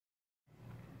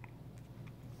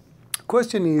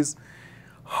question is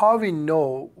how we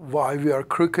know why we are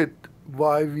crooked,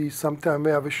 why we sometimes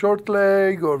we have a short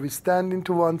leg or we stand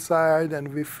into one side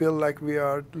and we feel like we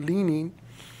are leaning.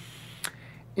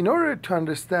 In order to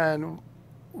understand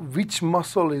which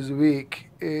muscle is weak,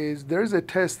 there is a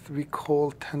test we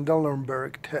call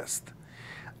Tendelenburg test.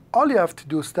 All you have to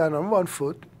do is stand on one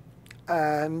foot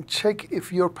and check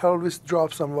if your pelvis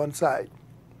drops on one side.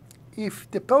 If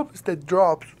the pelvis that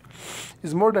drops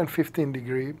is more than 15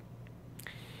 degrees,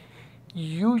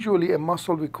 usually a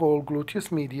muscle we call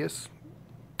gluteus medius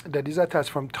that is attached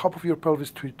from top of your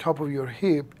pelvis to top of your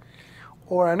hip,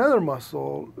 or another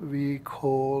muscle we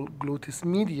call gluteus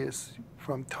medius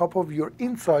from top of your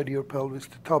inside your pelvis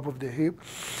to top of the hip.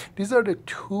 These are the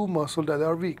two muscles that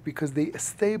are weak because they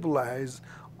stabilize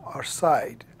our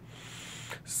side.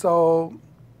 So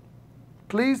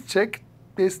please check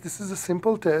this. This is a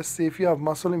simple test. See if you have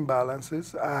muscle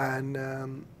imbalances,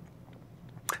 and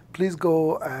please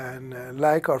go and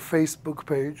like our Facebook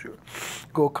page,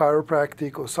 Go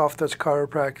Chiropractic or Soft Touch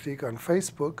Chiropractic on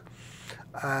Facebook,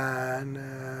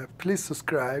 and please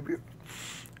subscribe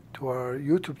to our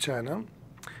YouTube channel.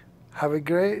 Have a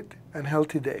great and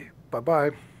healthy day.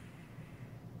 Bye-bye.